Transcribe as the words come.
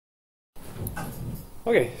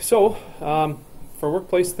Okay, so for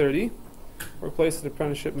Workplace 30, Workplace and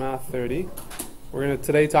Apprenticeship Math 30, we're going to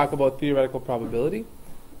today talk about theoretical probability.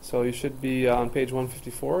 So you should be on page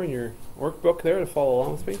 154 in your workbook there to follow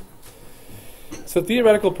along with me. So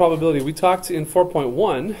theoretical probability, we talked in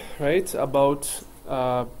 4.1, right, about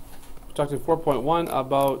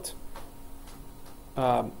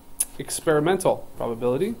experimental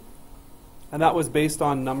probability, and that was based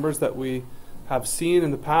on numbers that we have seen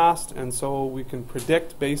in the past, and so we can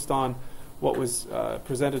predict based on what was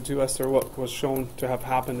presented to us or what was shown to have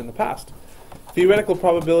happened in the past. Theoretical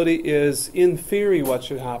probability is, in theory, what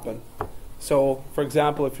should happen. So, for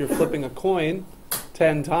example, if you're flipping a coin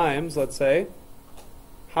 10 times, let's say,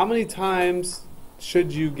 how many times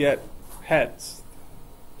should you get heads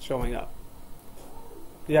showing up?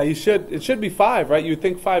 Yeah, you should. It should be 5, right? You would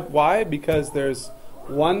think 5. Why? Because there's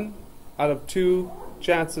 1 out of 2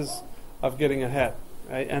 chances of getting a head,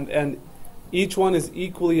 right? And each one is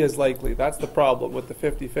equally as likely. That's the problem with the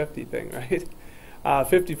 50-50 thing, right?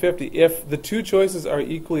 50-50. If the 2 choices are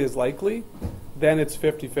equally as likely, then it's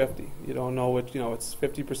 50-50. You don't know which, it's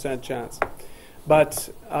 50% chance. But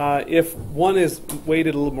if one is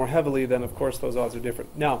weighted a little more heavily, then of course those odds are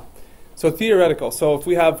different. Now, so theoretical. So if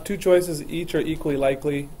we have 2 choices, each are equally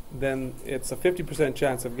likely, then it's a 50%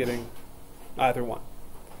 chance of getting either one.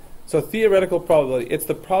 So theoretical probability, it's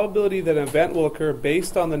the probability that an event will occur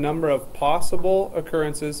based on the number of possible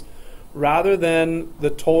occurrences rather than the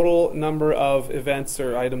total number of events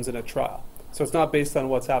or items in a trial. So it's not based on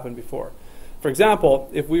what's happened before. For example,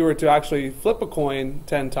 if we were to actually flip a coin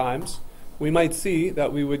 10 times, we might see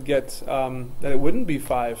that we would get, that it wouldn't be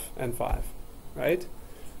 5 and 5, right?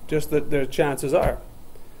 Just that their chances are.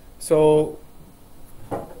 So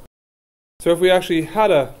if we actually had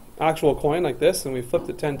a actual coin like this and we flipped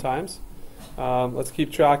it 10 times, let's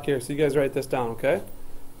keep track here. So you guys write this down, okay?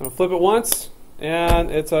 I'm going to flip it once,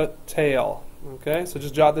 and it's a tail, okay? So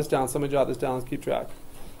just jot this down. Somebody jot this down. Let's keep track.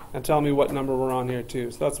 And tell me what number we're on here,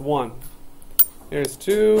 too. So that's 1. Here's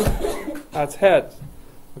 2. That's head.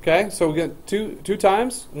 Okay, so we get two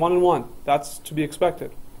times, 1 and 1. That's to be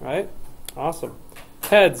expected, right? Awesome.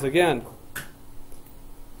 Heads, again.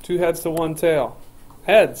 2 heads to 1 tail.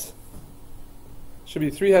 Heads. Should be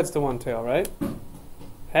 3 heads to 1 tail, right?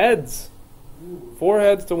 Heads. 4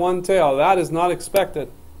 heads to 1 tail. That is not expected.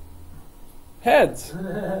 Heads.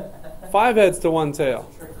 5 heads to 1 tail.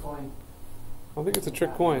 Trick coin. I don't think it's a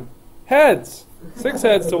trick coin. Heads. 6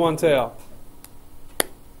 heads to 1 tail.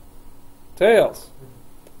 Tails.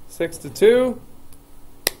 6 to 2.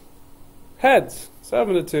 Heads.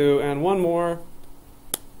 7 to 2. And 1 more.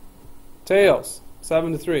 Tails.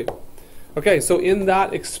 7 to 3. Okay, so in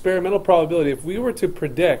that experimental probability, if we were to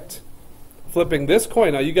predict flipping this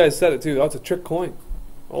coin, now you guys said it too, oh, it's a trick coin.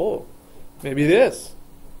 Oh, maybe it is.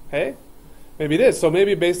 Hey? Maybe it is. So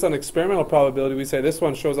maybe based on experimental probability, we say this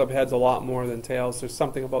one shows up heads a lot more than tails. There's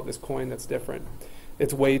something about this coin that's different.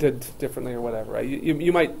 It's weighted differently or whatever, right?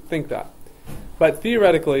 You might think that. But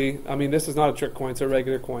theoretically, I mean, this is not a trick coin, it's a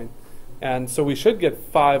regular coin. And so we should get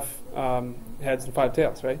 5 heads and 5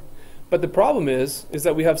 tails, right? But the problem is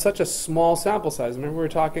that we have such a small sample size. Remember we were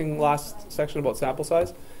talking last section about sample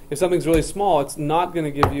size? If something's really small, it's not going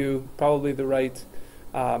to give you probably the right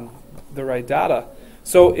data.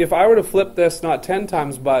 So if I were to flip this not 10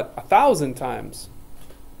 times but 1,000 times,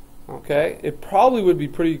 okay, it probably would be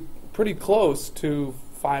pretty close to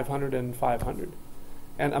 500 and 500.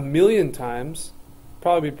 And 1,000,000 times,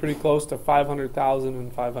 probably be pretty close to 500,000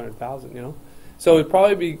 and 500,000, So it'd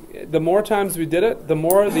probably be, the more times we did it, the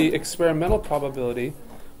more the experimental probability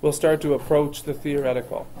will start to approach the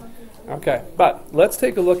theoretical. Okay, but let's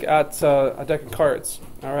take a look at a deck of cards.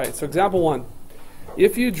 All right, so example 1.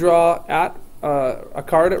 If you draw a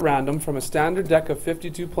card at random from a standard deck of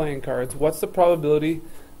 52 playing cards, what's the probability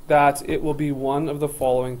that it will be one of the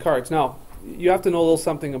following cards? Now, you have to know a little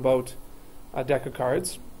something about a deck of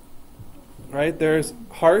cards, right? There's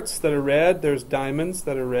hearts that are red, there's diamonds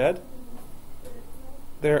that are red,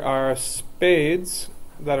 there are spades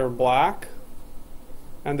that are black,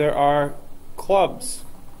 and there are clubs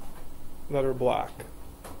that are black,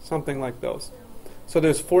 something like those. So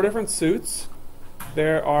there's 4 different suits.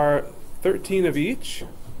 There are 13 of each.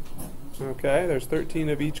 Okay, there's 13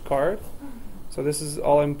 of each card. So this is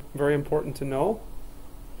all very important to know.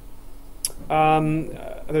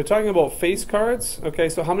 They're talking about face cards. Okay,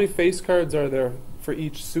 so how many face cards are there for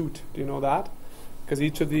each suit? Do you know that? Because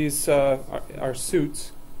each of these are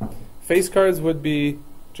suits. Face cards would be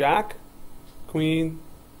Jack, Queen,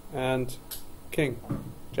 and King.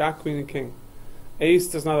 Jack, Queen, and King. Ace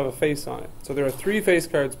does not have a face on it. So there are 3 face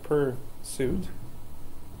cards per suit.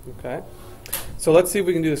 Okay. So let's see if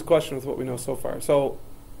we can do this question with what we know so far. So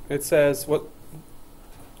it says, what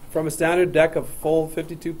from a standard deck of full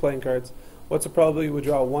 52 playing cards, what's the probability you would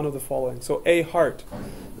draw one of the following? So a heart.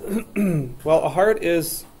 Well, a heart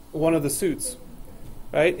is one of the suits,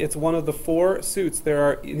 right? It's one of the 4 suits. There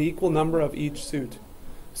are an equal number of each suit.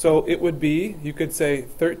 So it would be, you could say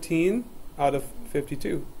 13 out of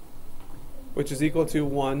 52, which is equal to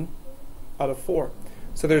 1 out of 4.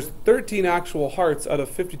 So there's 13 actual hearts out of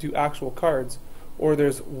 52 actual cards, or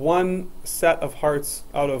there's 1 set of hearts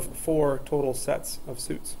out of 4 total sets of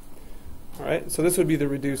suits. All right, so this would be the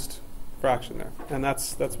reduced fraction there, and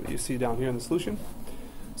that's what you see down here in the solution.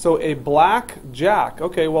 So a black jack.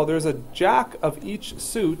 Okay, well, there's a jack of each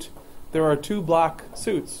suit. There are 2 black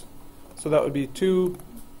suits, so that would be 2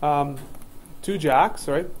 jacks,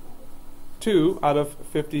 right? 2 out of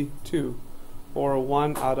 52, or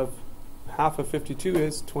 1 out of half of 52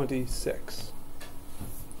 is 26.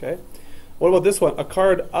 Okay. What about this one? A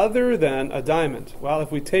card other than a diamond. Well,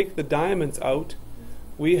 if we take the diamonds out,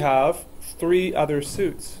 we have 3 other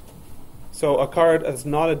suits. So a card that's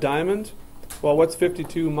not a diamond, well, what's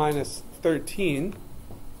 52 minus 13?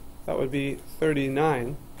 That would be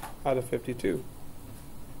 39 out of 52.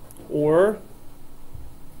 Or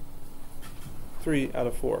 3 out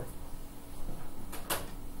of 4.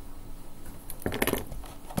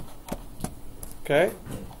 Okay?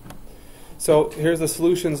 So here's the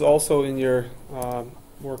solutions also in your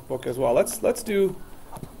workbook as well. Let's do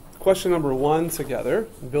question number 1 together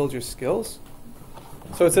and build your skills.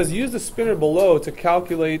 So it says use the spinner below to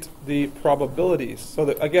calculate the probabilities. So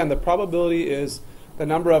that, again, the probability is the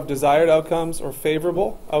number of desired outcomes or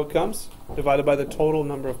favorable outcomes divided by the total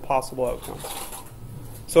number of possible outcomes.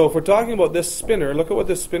 So if we're talking about this spinner, look at what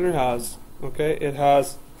this spinner has. Okay, it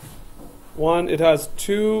has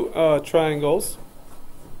 2 triangles.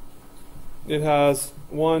 It has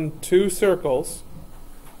 2 circles.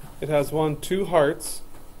 It has 2 hearts.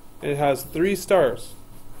 It has 3 stars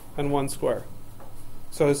and 1 square.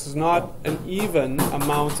 So this is not an even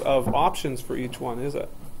amount of options for each one, is it?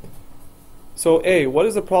 So A, what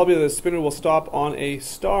is the probability that the spinner will stop on a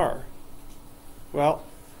star? Well,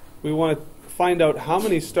 we want to find out how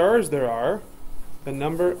many stars there are, the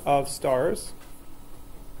number of stars,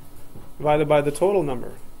 divided by the total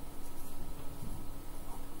number.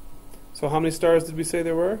 So how many stars did we say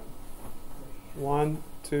there were? 1,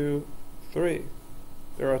 2, 3.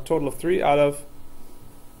 There are a total of 3 out of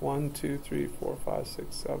 1, 2, 3, 4, 5,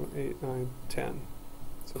 6, 7, 8, 9, 10.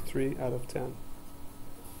 So 3 out of 10.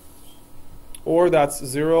 Or that's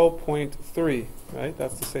 0.3, right?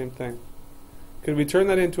 That's the same thing. Could we turn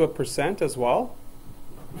that into a percent as well?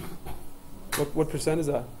 What percent is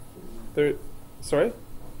that? Sorry?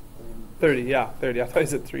 30, yeah, 30. I thought you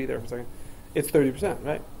said 3 there for a second. It's 30%,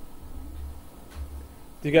 right?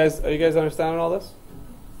 Are you guys understanding all this?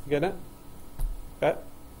 You getting it? Okay.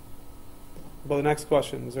 Well, the next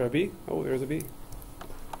question. Is there a B? Oh, there's a B.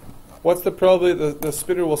 What's the probability the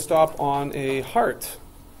spinner will stop on a heart?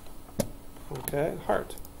 Okay,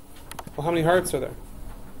 heart. Well, how many hearts are there?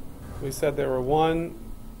 We said there were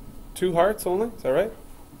 2 hearts only. Is that right?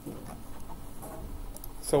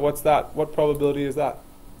 So what's that? What probability is that?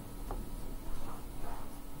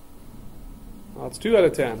 Well, it's 2 out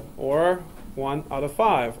of 10, or 1 out of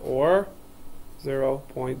 5, or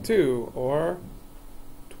 0.2, or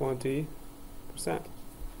 20%.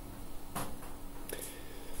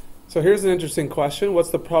 So here's an interesting question. What's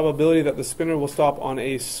the probability that the spinner will stop on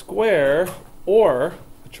a square or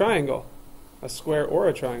a triangle? A square or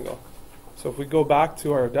a triangle. So if we go back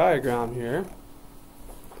to our diagram here,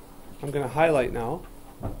 I'm going to highlight now.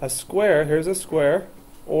 A square, here's a square,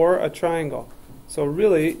 or a triangle. So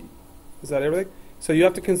really, is that everything? So you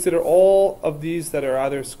have to consider all of these that are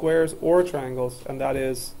either squares or triangles, and that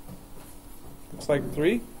is, looks like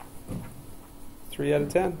 3. 3 out of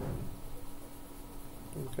 10.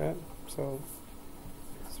 Okay, so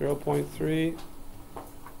 0.3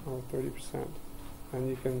 or 30%, and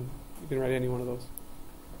you can write any one of those.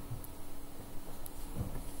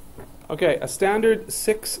 Okay, a standard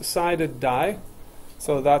 6-sided die.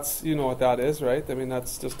 So that's, you know what that is, right? I mean,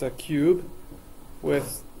 that's just a cube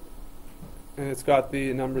with, and it's got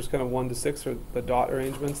the numbers kind of 1 to 6, or the dot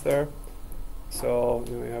arrangements there. So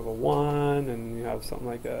you have a 1, and you have something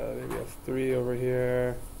like maybe a 3 over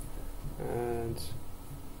here, and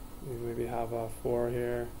you maybe have a 4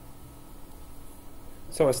 here.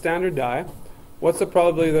 So a standard die. What's the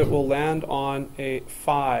probability that it will land on a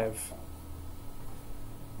 5?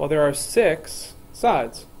 Well, there are 6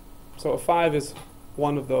 sides, so a 5 is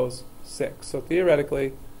one of those 6. So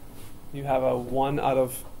theoretically, you have a 1 out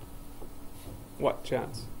of what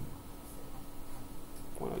chance?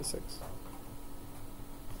 1 out of 6.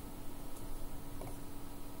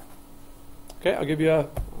 Okay, I'll give you a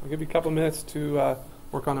couple of minutes to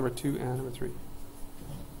work on number 2 and number 3.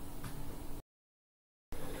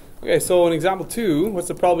 Okay, so in example 2, what's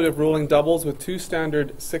the probability of rolling doubles with 2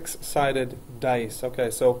 standard 6-sided dice?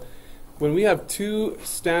 Okay, so when we have 2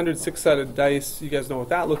 standard 6-sided dice, you guys know what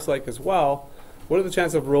that looks like as well. What are the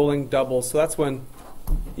chances of rolling doubles? So that's when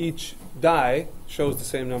each die shows the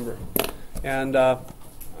same number. And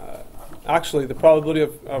actually, the probability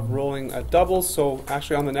of rolling doubles, so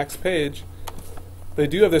actually on the next page, they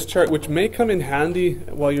do have this chart, which may come in handy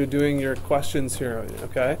while you're doing your questions here,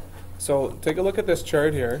 okay? So take a look at this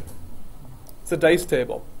chart here. It's a dice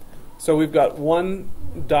table. So we've got one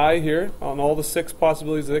die here on all the 6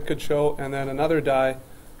 possibilities that it could show, and then another die,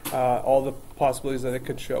 all the possibilities that it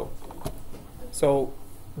could show. So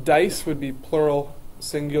dice would be plural,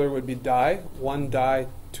 singular would be die, 1 die,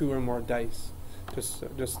 2 or more dice. Just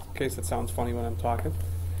in case it sounds funny when I'm talking.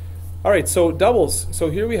 All right, so doubles. So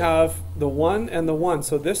here we have the 1 and the 1.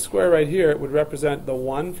 So this square right here would represent the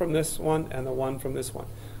 1 from this one and the 1 from this one.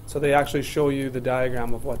 So they actually show you the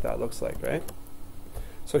diagram of what that looks like, right?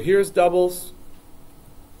 So here's doubles.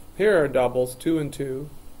 Here are doubles, 2 and 2,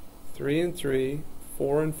 3 and 3,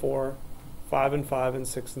 4 and 4, 5 and 5, and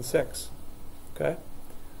 6 and 6. Okay?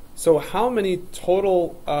 So how many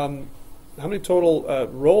total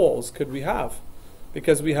rolls could we have?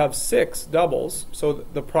 Because we have 6 doubles, so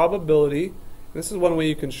the probability, this is one way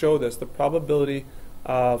you can show this, the probability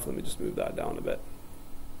of, let me just move that down a bit,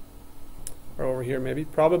 or over here maybe,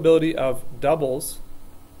 probability of doubles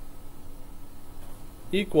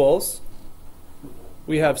equals,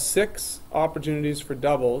 we have 6 opportunities for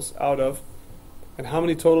doubles out of, and how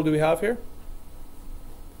many total do we have here?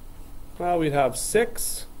 Well, we'd have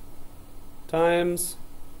 6 times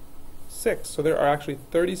 6, so there are actually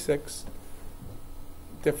 36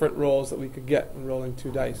 different rolls that we could get when rolling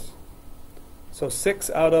 2 dice. So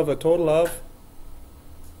 6 out of a total of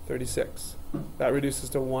 36. That reduces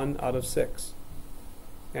to 1 out of 6.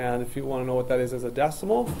 And if you want to know what that is as a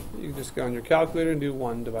decimal, you can just go on your calculator and do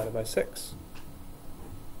 1 divided by 6.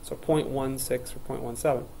 So 0.16 or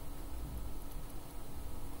 0.17.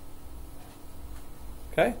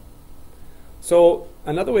 Okay? So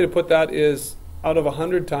another way to put that is out of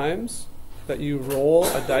 100 times that you roll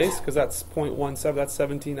a dice, because that's 0.17, that's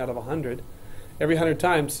 17 out of 100. Every 100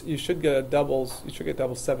 times you should get doubles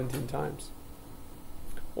 17 times.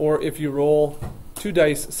 Or if you roll 2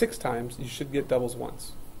 dice 6 times, you should get doubles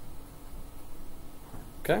once.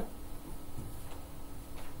 Okay?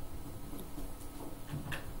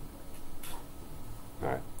 All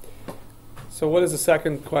right. So what does the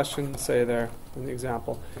second question say there in the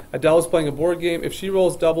example? Adele is playing a board game. If she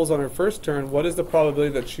rolls doubles on her first turn, what is the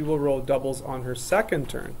probability that she will roll doubles on her second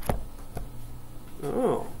turn?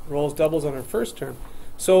 Oh, rolls doubles on her first turn.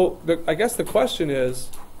 So I guess the question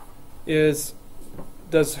is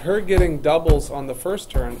does her getting doubles on the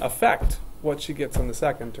first turn affect what she gets on the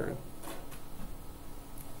second turn?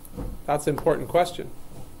 That's an important question.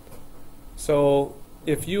 So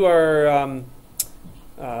if you are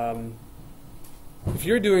if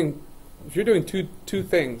you're doing two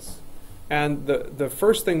things, and the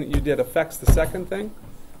first thing that you did affects the second thing,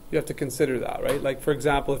 you have to consider that, right? Like for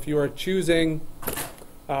example, if you are choosing,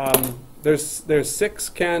 there's 6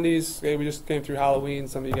 candies. Okay, we just came through Halloween.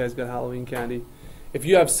 Some of you guys got Halloween candy. If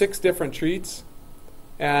you have 6 different treats,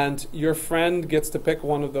 and your friend gets to pick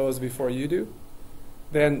one of those before you do,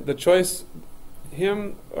 then the choice,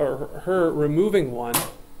 him or her removing one,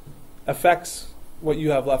 affects what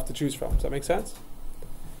you have left to choose from. Does that make sense?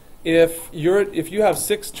 If you have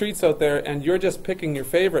 6 treats out there and you're just picking your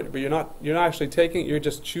favorite, but you're not actually taking it, you're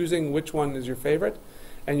just choosing which one is your favorite,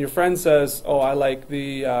 and your friend says, "Oh, I like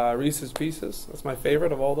the Reese's Pieces. That's my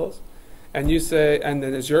favorite of all those," and you say, and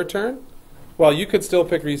then it's your turn. Well, you could still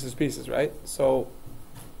pick Reese's Pieces, right? So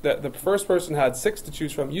the first person had 6 to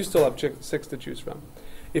choose from. You still have 6 to choose from.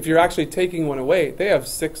 If you're actually taking one away, they have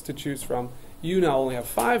 6 to choose from. You now only have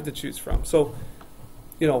 5 to choose from. So,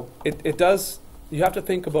 it does. You have to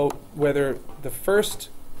think about whether the first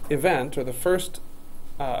event or the first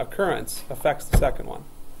occurrence affects the second one.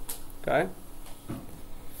 Okay?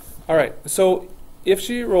 All right. So if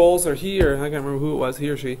she rolls, or he, or I can't remember who it was, he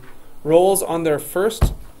or she, rolls on their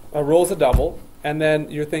first, rolls a double, and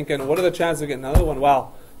then you're thinking, what are the chances of getting another one?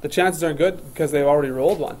 Well, the chances aren't good because they've already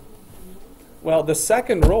rolled one. Well, the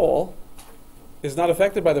second roll is not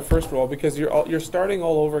affected by the first roll because you're starting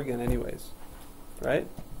all over again anyways. Right?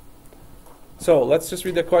 So let's just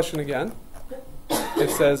read the question again.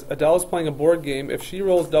 It says, Adele is playing a board game. If she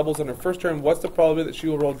rolls doubles on her first turn, what's the probability that she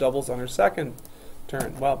will roll doubles on her second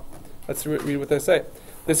turn? Well, let's read what they say.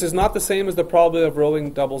 This is not the same as the probability of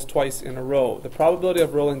rolling doubles twice in a row. The probability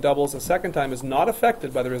of rolling doubles a second time is not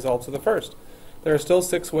affected by the results of the first. There are still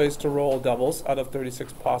 6 ways to roll doubles out of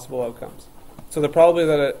 36 possible outcomes. So the probability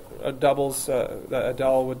that that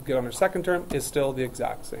Adele would get on her second term is still the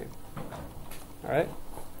exact same. All right?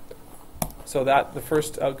 So that the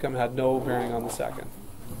first outcome had no bearing on the second.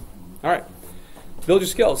 All right. Build your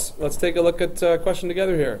skills. Let's take a look at a question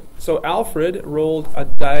together here. So Alfred rolled a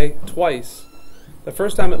die twice. The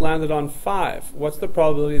first time it landed on 5. What's the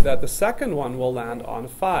probability that the second one will land on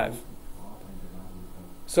 5?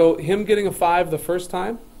 So him getting a 5 the first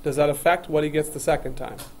time, does that affect what he gets the second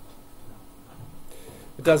time?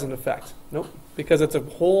 It doesn't affect. Nope. Because it's a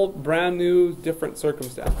whole brand new different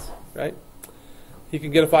circumstance, right? He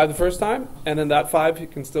can get a 5 the first time, and then that 5 he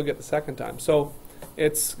can still get the second time. So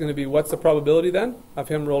it's going to be, what's the probability then of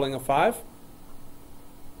him rolling a 5?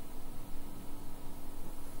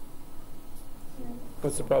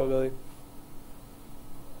 What's the probability?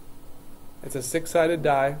 It's a 6-sided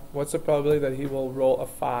die. What's the probability that he will roll a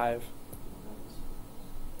 5?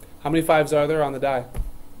 How many 5s are there on the die?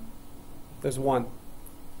 There's 1.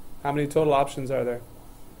 How many total options are there?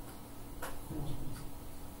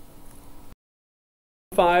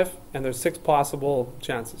 5, and there's 6 possible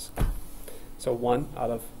chances. So 1 out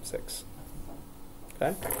of 6.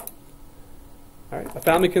 Okay? All right. A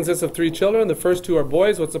family consists of 3 children. The first 2 are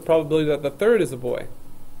boys. What's the probability that the third is a boy?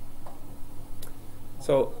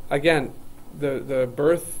 So again, the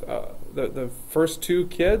first 2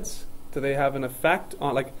 kids, do they have an effect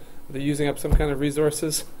on, like, are they using up some kind of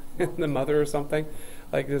resources in the mother or something?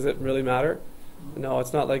 Like, does it really matter? No,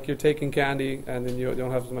 it's not like you're taking candy and then you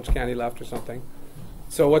don't have as much candy left or something.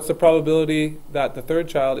 So what's the probability that the third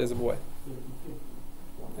child is a boy?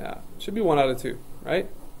 Yeah, should be 1 out of 2, right?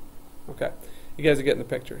 Okay. You guys are getting the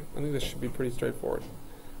picture. I think this should be pretty straightforward.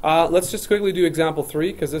 Let's just quickly do example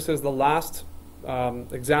 3, because this is the last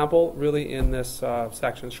example really in this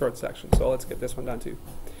section, short section. So let's get this one done too.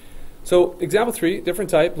 So example 3, different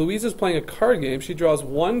type. Louise is playing a card game. She draws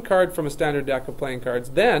 1 card from a standard deck of playing cards.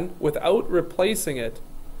 Then, without replacing it,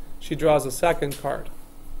 she draws a 2nd card.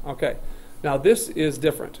 Okay. Now this is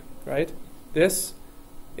different, right? This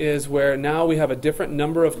is where now we have a different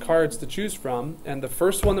number of cards to choose from, and the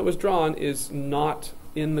first one that was drawn is not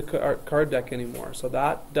in the card deck anymore. So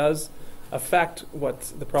that does affect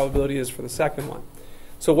what the probability is for the second one.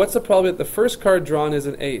 So what's the probability that the first card drawn is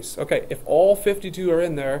an ace? Okay, if all 52 are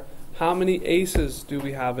in there, how many aces do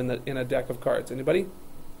we have in a deck of cards? Anybody?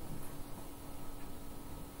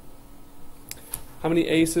 How many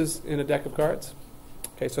aces in a deck of cards?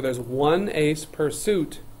 Okay, so there's 1 ace per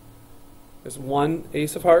suit. There's 1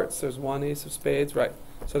 ace of hearts, there's 1 ace of spades, right.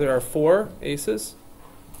 So there are 4 aces.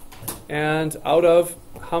 And out of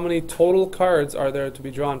how many total cards are there to be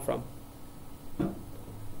drawn from?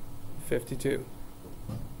 52.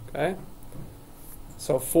 Okay?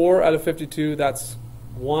 So 4 out of 52, that's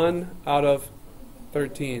 1 out of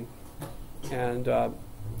 13. And of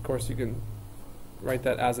course you can write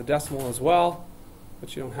that as a decimal as well,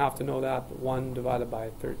 but you don't have to know that. But 1 divided by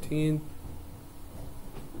 13.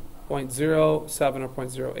 0.07 or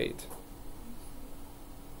 0.08.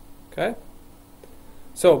 Okay?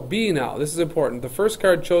 So B now, this is important. The first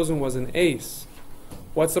card chosen was an ace.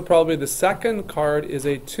 What's the probability the second card is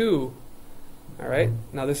a 2? All right,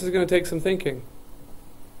 now this is going to take some thinking.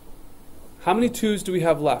 How many 2s do we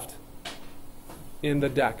have left in the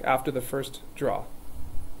deck after the first draw?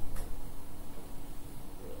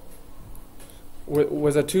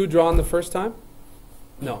 Was a 2 drawn the first time?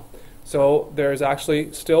 No. So there's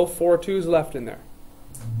actually still 4 2s left in there,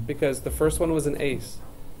 because the first one was an ace.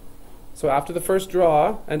 So after the first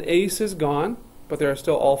draw, an ace is gone, but there are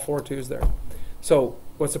still all 4 2s there. So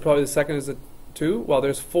what's the probability the second is a 2? Well,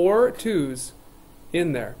 there's 4 2s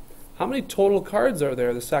in there. How many total cards are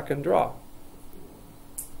there the second draw?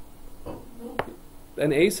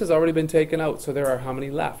 An ace has already been taken out, so there are how many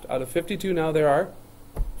left? Out of 52 now there are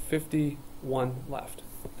 51 left.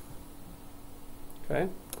 Okay?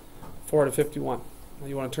 4 to 51. Now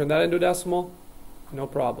you want to turn that into a decimal? No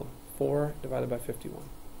problem. 4 divided by 51.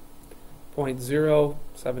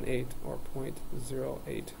 0.078 or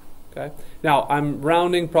 0.08. Okay? Now, I'm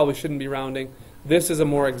rounding, probably shouldn't be rounding. This is a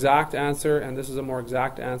more exact answer, and this is a more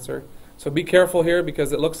exact answer. So be careful here,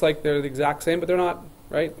 because it looks like they're the exact same, but they're not,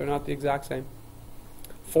 right? They're not the exact same.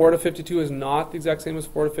 4 to 52 is not the exact same as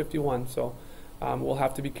 4 to 51, so we'll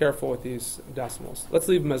have to be careful with these decimals. Let's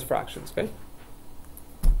leave them as fractions, okay?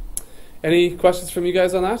 Any questions from you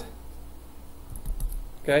guys on that?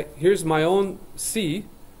 Okay, here's my own C.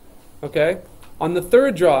 Okay, on the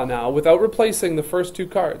third draw now, without replacing the first 2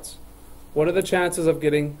 cards, what are the chances of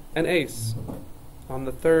getting an ace? on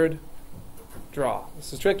the third draw?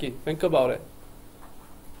 This is tricky. Think about it.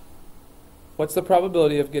 What's the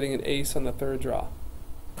probability of getting an ace on the third draw?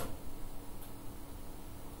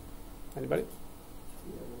 Anybody?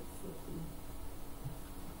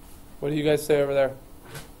 What do you guys say over there?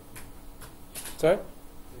 Sorry?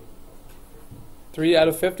 3 out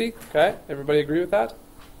of 50? Okay. Everybody agree with that?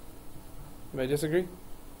 Anybody disagree?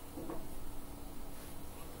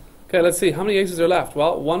 Okay, let's see. How many aces are left?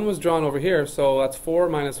 Well, 1 was drawn over here, so that's 4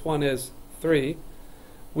 minus 1 is 3.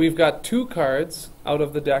 We've got 2 cards out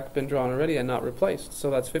of the deck been drawn already and not replaced. So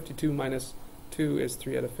that's 52 minus 2 is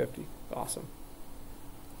 3 out of 50. Awesome.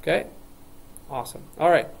 Okay? Awesome. All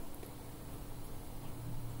right.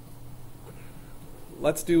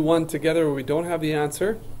 Let's do one together where we don't have the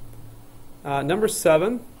answer. Number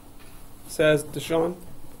 7 says Deshaun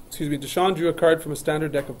drew a card from a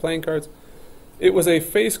standard deck of playing cards. It was a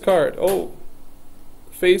face card. Oh,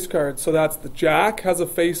 face card. So that's the jack has a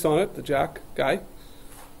face on it, the jack guy,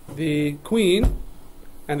 the queen,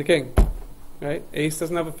 and the king. Right? Ace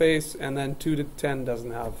doesn't have a face, and then 2 to 10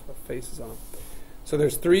 doesn't have faces on it. So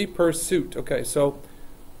there's 3 per suit. Okay, so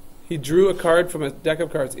he drew a card from a deck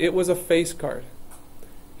of cards. It was a face card.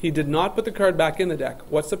 He did not put the card back in the deck.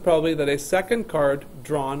 What's the probability that a second card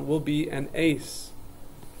drawn will be an ace?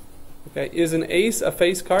 Okay, is an ace a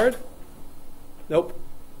face card? Nope.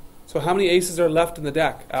 So how many aces are left in the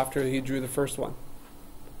deck after he drew the first one?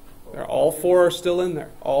 All 4 are still in there.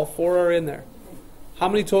 All 4 are in there. How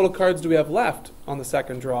many total cards do we have left on the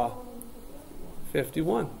second draw?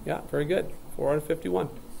 51. Yeah, very good. 4 out of 51.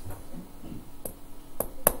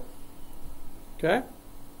 Okay.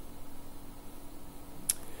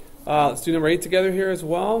 Let's do number 8 together here as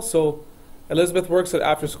well. So Elizabeth works at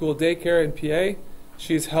after-school daycare in PA.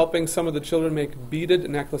 She's helping some of the children make beaded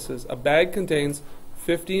necklaces. A bag contains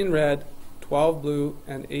 15 red, 12 blue,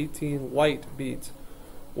 and 18 white beads.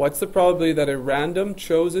 What's the probability that a random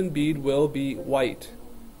chosen bead will be white?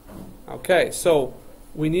 Okay, so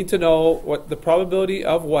we need to know what the probability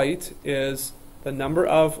of white is, the number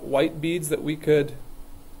of white beads that we could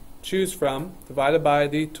choose from divided by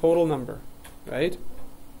the total number, right?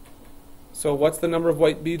 So what's the number of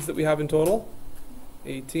white beads that we have in total?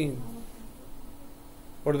 18.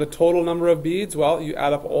 What are the total number of beads? Well, you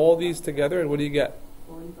add up all these together, and what do you get?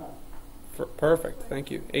 45. Perfect.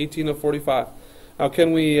 Thank you. 18 of 45. Now,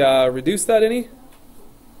 can we reduce that any?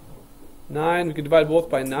 9. We can divide both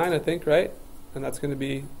by 9, I think, right? And that's going to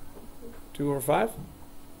be 2 over 5.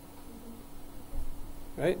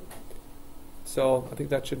 Right? So I think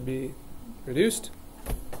that should be reduced.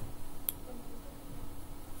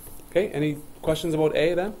 Okay, any questions about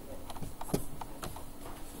A then?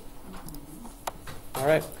 All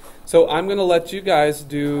right, so I'm going to let you guys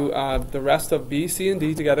do the rest of B, C, and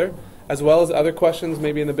D together, as well as other questions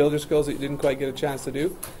maybe in the builder skills that you didn't quite get a chance to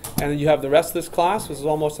do. And then you have the rest of this class, this is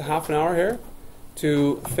almost a half an hour here,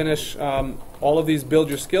 to finish all of these build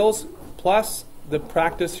your skills, plus the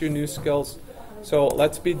practice your new skills. So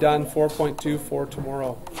let's be done 4.2 for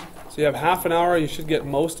tomorrow. So you have half an hour, you should get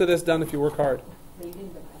most of this done if you work hard.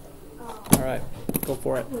 All right, go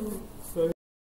for it.